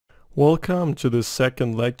Welcome to the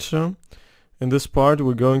second lecture. In this part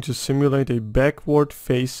we're going to simulate a backward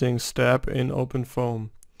facing step in OpenFOAM.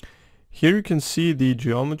 Here you can see the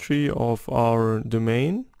geometry of our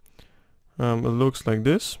domain. It looks like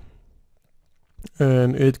this,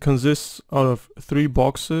 and it consists out of three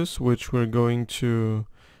boxes which we're going to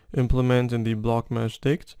implement in the block mesh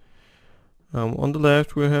dict. On the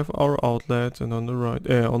left we have our outlet, and on the right,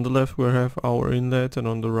 on the left we have our inlet, and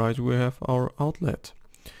on the right we have our outlet.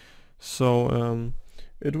 So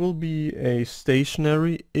it will be a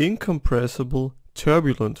stationary, incompressible,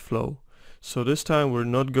 turbulent flow. So this time we're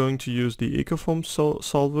not going to use the EcoFoam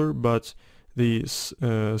solver, but the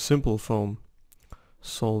simple foam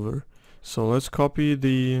solver. So let's copy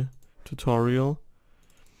the tutorial,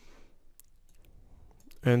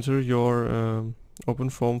 enter your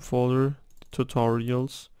OpenFOAM folder,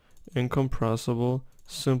 tutorials, incompressible,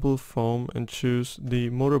 simple foam, and choose the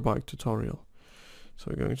motorbike tutorial. So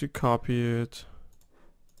we're going to copy it,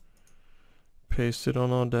 paste it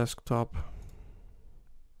on our desktop.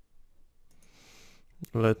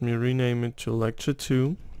 Let me rename it to Lecture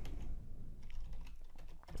 2.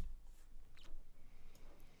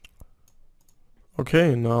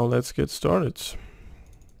 Okay, now let's get started.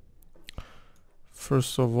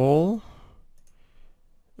 First of all,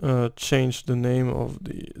 change the name of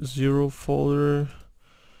the 0 folder,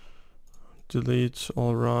 delete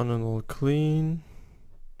all run and all clean.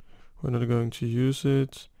 We're not going to use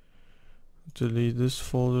it. Delete this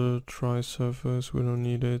folder, try surface, we don't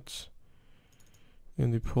need it. In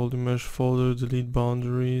the polymesh folder, delete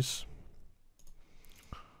boundaries.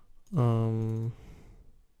 Okay,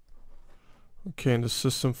 in the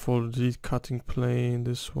system folder, delete cutting plane,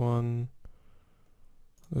 this one,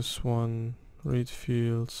 read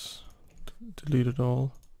fields, delete it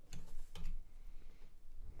all.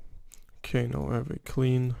 Okay, now we have a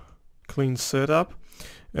clean setup.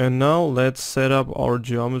 And now let's set up our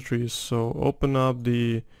geometries. So open up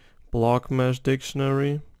the block mesh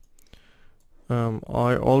dictionary.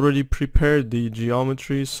 I already prepared the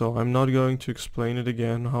geometry, so I'm not going to explain it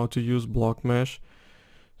again how to use block mesh.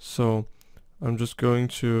 So I'm just going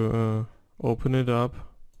to open it up.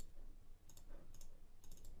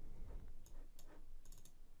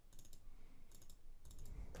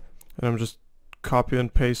 And I'm just copy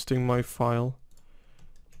and pasting my file.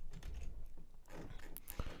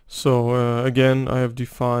 So again, I have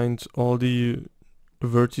defined all the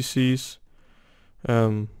vertices,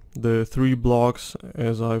 the 3 blocks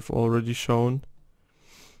as I've already shown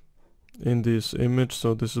in this image.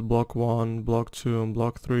 So this is block 1, block 2, and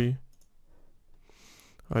block 3.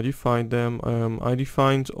 I defined them. I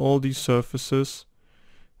defined all these surfaces: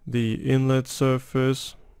 the inlet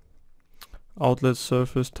surface, outlet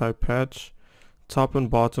surface, type patch, top and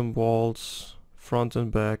bottom walls, front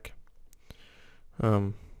and back.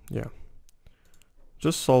 Yeah,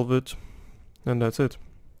 just solve it, and that's it.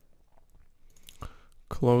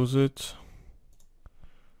 Close it.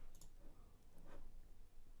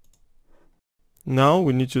 Now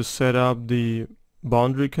we need to set up the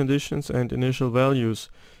boundary conditions and initial values.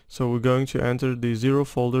 So we're going to enter the 0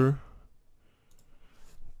 folder,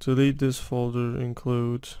 delete this folder,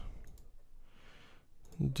 include,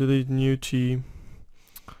 delete new T.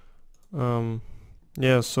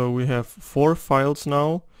 Yeah, so we have 4 files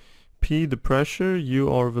now: P, the pressure, U,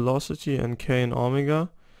 our velocity, and K and omega,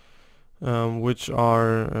 which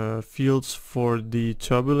are fields for the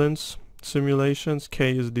turbulence simulations.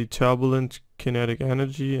 K is the turbulent kinetic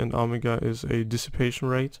energy, and omega is a dissipation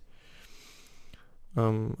rate.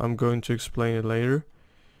 I'm going to explain it later.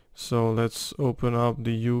 So let's open up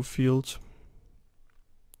the U field.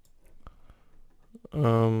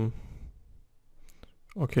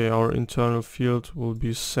 Okay, our internal field will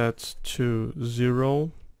be set to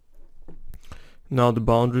 0. Now the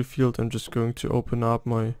boundary field, I'm just going to open up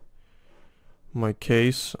my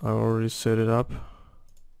case. I already set it up.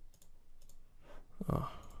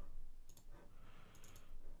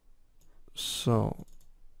 So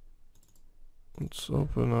let's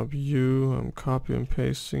open up U. I'm copy and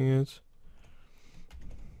pasting it.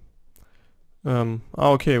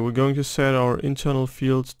 Okay, we're going to set our internal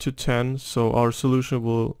field to 10, so our solution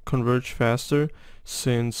will converge faster,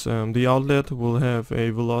 since the outlet will have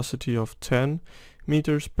a velocity of 10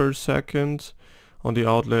 meters per second. On the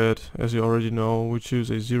outlet, as you already know, we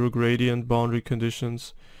choose a 0 gradient boundary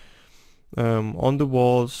conditions. On the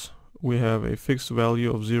walls we have a fixed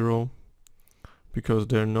value of 0 because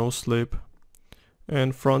there are no slip,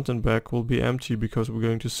 and front and back will be empty because we're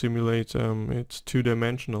going to simulate it's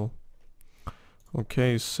 2-dimensional.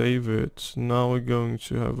 Okay, save it. Now we're going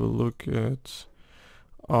to have a look at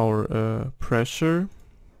our pressure.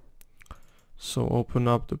 So open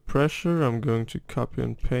up the pressure. I'm going to copy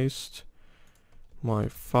and paste my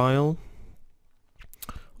file.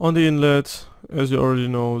 On the inlet, as you already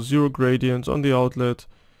know, 0 gradient. On the outlet,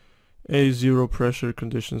 a 0 pressure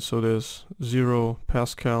condition, so there's 0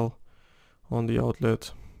 Pascal on the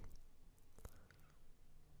outlet.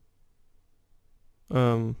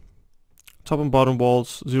 Top and bottom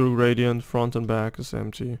walls, 0 gradient, front and back is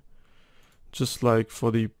empty. Just like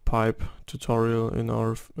for the pipe tutorial in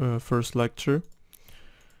our first lecture.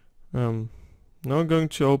 Now I'm going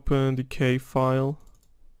to open the K file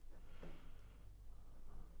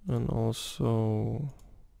and also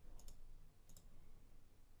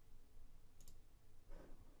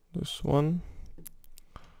this one.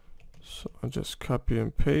 So I just copy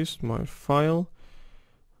and paste my file.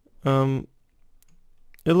 It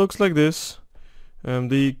looks like this.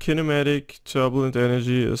 The kinematic turbulent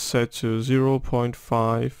energy is set to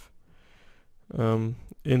 0.5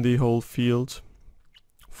 in the whole field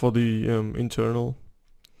for the internal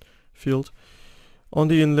field. On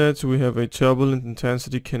the inlet we have a turbulent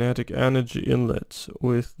intensity kinetic energy inlet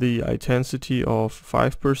with the intensity of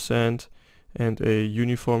 5% and a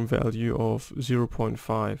uniform value of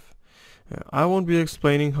 0.5. I won't be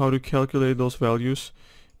explaining how to calculate those values.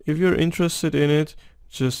 If you're interested in it,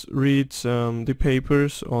 just read the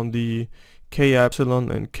papers on the K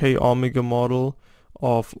epsilon and K omega model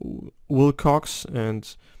of Wilcox,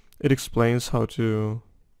 and it explains how to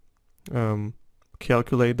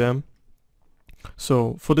calculate them.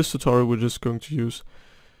 So for this tutorial we're just going to use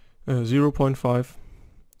 0.5.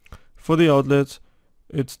 For the outlet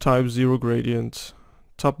it's type 0 gradient,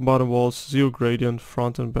 top and bottom walls 0 gradient,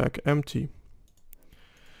 front and back empty.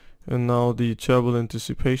 And now the turbulent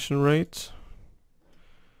dissipation rate.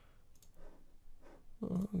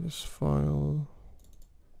 This file.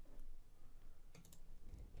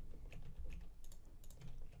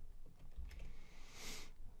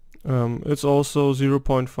 It's also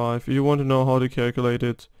 0.5. If you want to know how to calculate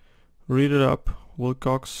it, read it up.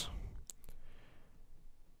 Wilcox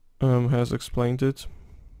has explained it.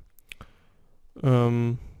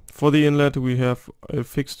 For the inlet we have a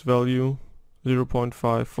fixed value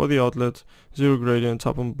 0.5. For the outlet 0 gradient,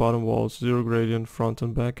 top and bottom walls 0 gradient, front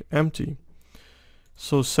and back empty.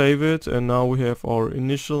 So save it, and now we have our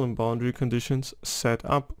initial and boundary conditions set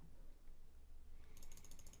up.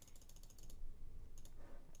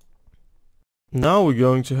 Now we're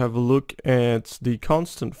going to have a look at the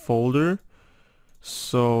constant folder.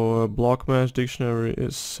 So block mesh dictionary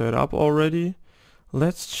is set up already.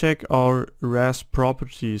 Let's check our RAS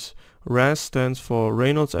properties. RAS stands for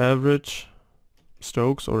Reynolds average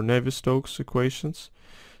Stokes or Navier-Stokes equations.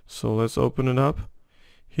 So let's open it up.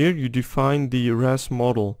 Here you define the RAS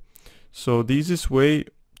model. So the easiest way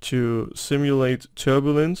to simulate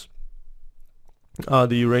turbulence are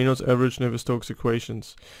the Reynolds average Navier-Stokes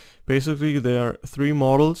equations. Basically there are 3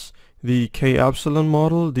 models: the K epsilon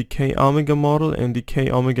model, the K omega model, and the K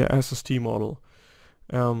omega SST model.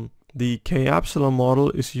 The K epsilon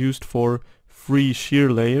model is used for free shear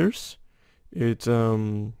layers. It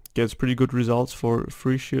gets pretty good results for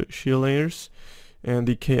free shear layers. And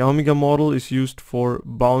the K omega model is used for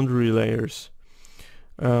boundary layers.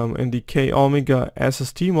 And the K omega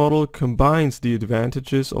SST model combines the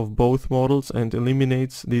advantages of both models and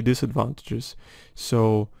eliminates the disadvantages.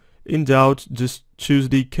 So in doubt, just choose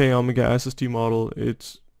the K omega SST model.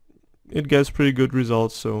 It gets pretty good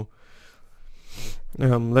results. So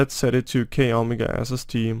let's set it to K omega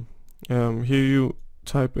SST. Here you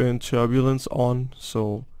type in turbulence on.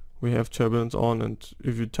 So we have turbulence on, and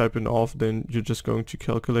if you type in off, then you're just going to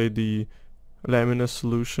calculate the laminar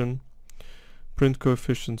solution. Print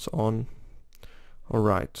coefficients on.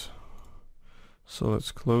 Alright, so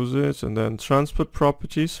let's close it, and then transport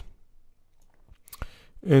properties.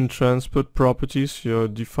 In transport properties you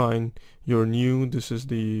define your new, this is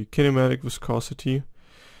the kinematic viscosity.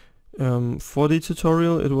 For the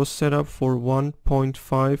tutorial it was set up for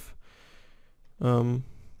 1.5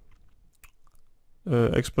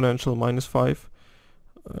 exponential minus 5.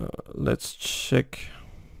 Let's check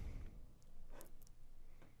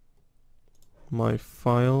my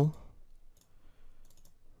file.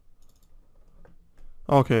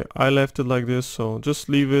 Okay, I left it like this, so just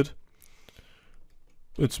leave it.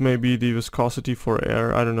 It's maybe the viscosity for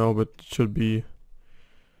air, I don't know, but it should be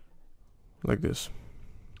like this.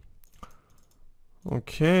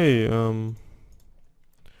 Okay,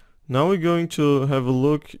 now we're going to have a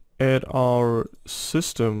look at our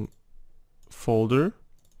system folder.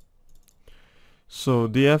 So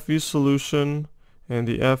the FV solution and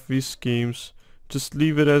the FV schemes, just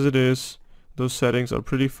leave it as it is. Those settings are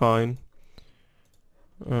pretty fine.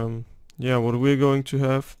 Yeah, what we're going to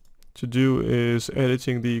have to do is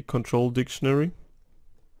editing the control dictionary.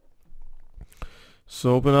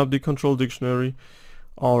 So open up the control dictionary.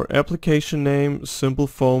 Our application name, simple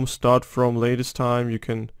foam, start from latest time. You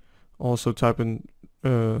can also type in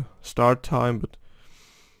start time, but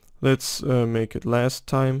let's make it latest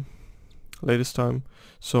time.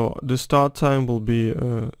 So the start time will be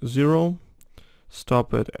 0.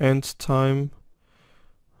 Stop at end time.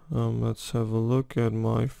 Let's have a look at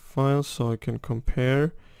my file so I can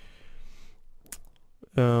compare.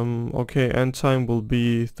 Okay, end time will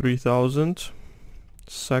be 3000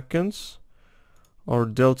 seconds. Our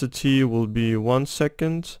delta t will be 1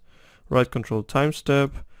 second. Write control time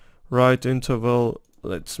step. Write interval,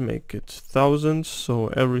 let's make it 1000. So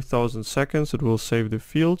every 1000 seconds it will save the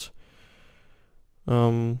field.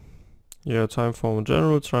 Yeah, time form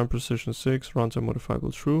general, time precision 6, runtime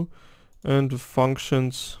modifiable true. And the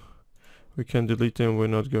functions, we can delete them. We're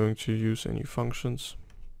not going to use any functions.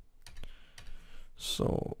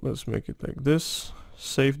 So let's make it like this.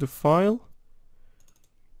 Save the file.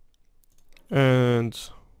 And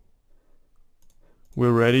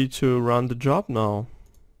we're ready to run the job now.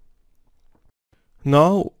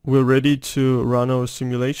 Now we're ready to run our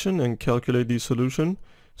simulation and calculate the solution.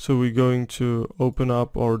 So we're going to open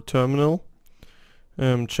up our terminal,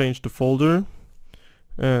 change the folder,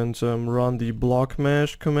 and run the block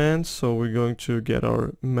mesh command. So we're going to get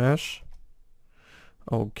our mesh.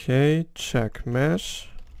 Okay, check mesh.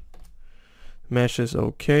 Mesh is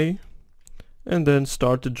okay. And then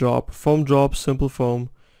start the job, foam job, simple foam,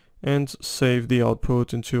 and save the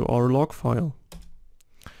output into our log file.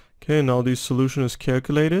 Okay, now the solution is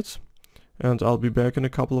calculated, and I'll be back in a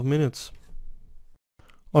couple of minutes.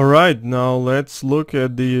 Alright, now let's look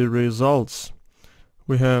at the results.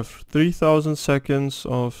 We have 3000 seconds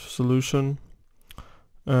of solution,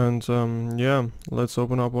 and yeah, let's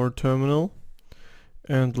open up our terminal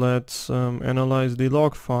and let's analyze the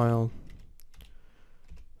log file.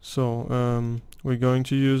 So we're going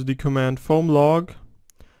to use the command foam log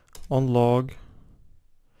on log.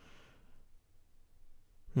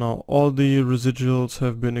 Now all the residuals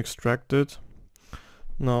have been extracted.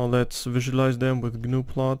 Now let's visualize them with GNU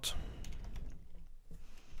plot.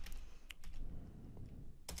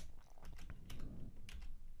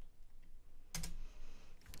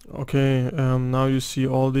 Okay, now you see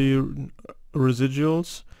all the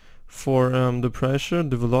residuals for the pressure,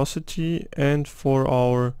 the velocity, and for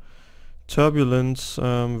our turbulence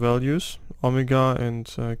values, omega and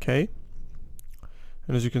k.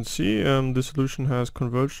 And as you can see, the solution has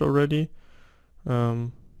converged already.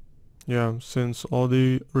 Yeah, since all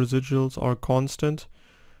the residuals are constant.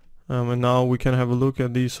 And now we can have a look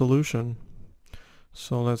at the solution.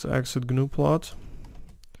 So let's exit GNU plot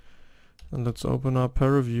and let's open up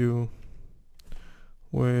Paraview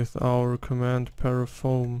with our command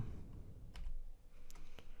parafoam.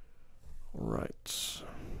 Right.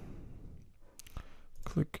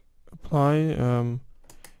 Click apply.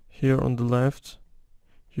 Here on the left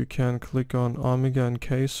you can click on omega and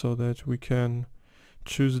k so that we can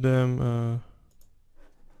choose them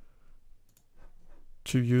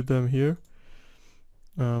to view them here.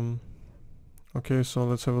 Okay, so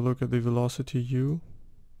let's have a look at the velocity u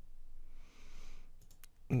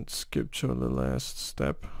and skip to the last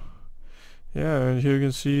step. Yeah, and here you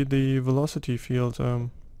can see the velocity field.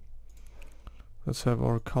 Let's have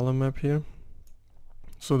our color map here.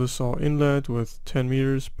 So this is our inlet with 10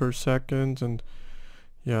 meters per second, and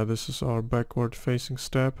yeah, this is our backward facing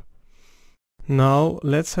step. Now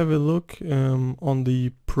let's have a look on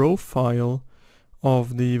the profile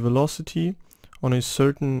of the velocity on a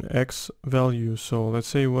certain x value. So let's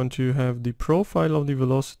say you want to have the profile of the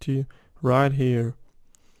velocity right here.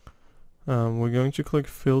 We're going to click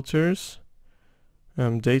filters,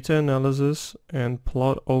 data analysis, and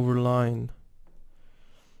plot over line.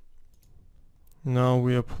 Now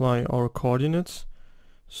we apply our coordinates.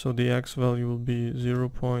 So the x value will be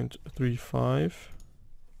 0.35,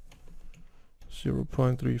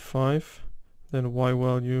 0.35, then y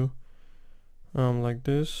value like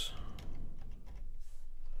this,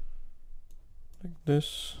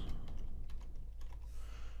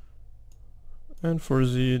 and for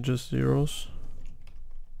z just zeros.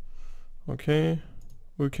 Okay,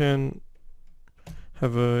 we can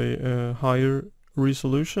have a higher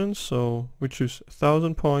resolution, so we choose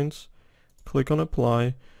 1000 points, click on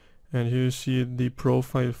apply, and here you see the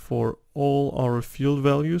profile for all our field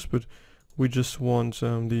values, but we just want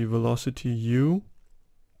the velocity u.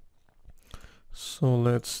 So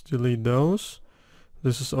let's delete those.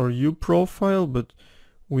 This is our u profile, but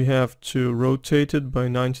we have to rotate it by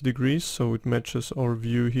 90 degrees so it matches our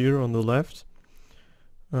view here on the left.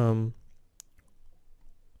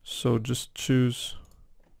 So just choose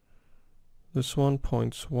this one,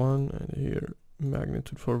 0.1, and here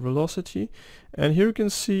magnitude for velocity. And here you can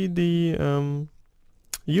see the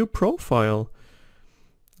U profile.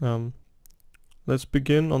 Let's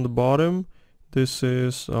begin on the bottom. This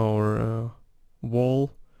is our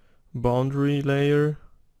wall boundary layer.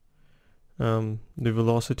 The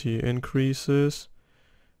velocity increases,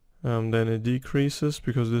 then it decreases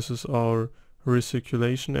because this is our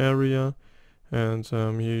recirculation area. And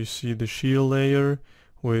here you see the shear layer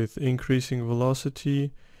with increasing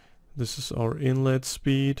velocity. This is our inlet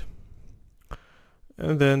speed.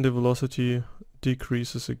 And then the velocity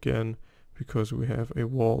decreases again because we have a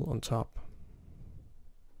wall on top.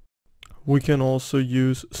 We can also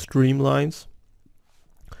use streamlines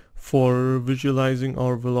for visualizing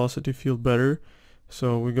our velocity field better.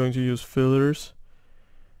 So we're going to use fillers,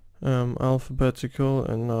 alphabetical,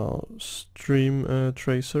 and now stream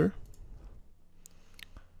tracer.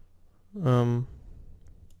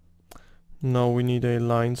 Now we need a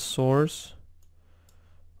line source.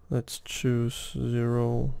 Let's choose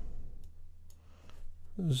 0,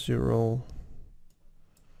 0,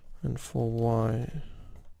 and for y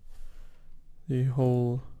the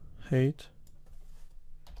whole height.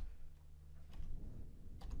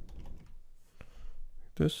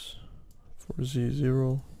 This for z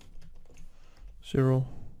 0, 0.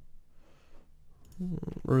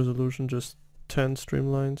 Resolution just 10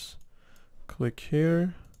 streamlines. Click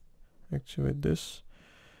here, activate this,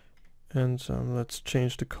 and let's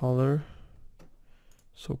change the color.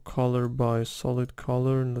 So color by solid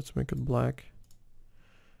color, and let's make it black.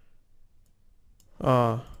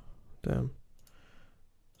 Ah, damn.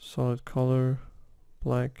 Solid color,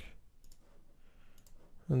 black,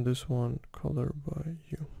 and this one color by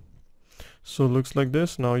U. So it looks like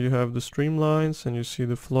this. Now you have the streamlines and you see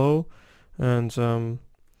the flow, and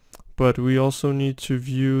but we also need to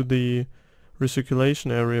view the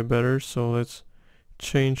recirculation area better. So let's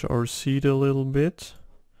change our seed a little bit.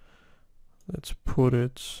 Let's put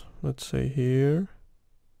it, let's say here.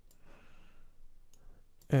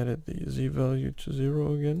 Edit the z value to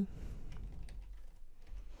 0 again.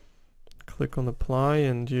 Click on apply,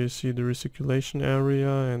 and you see the recirculation area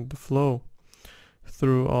and the flow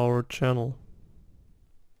through our channel.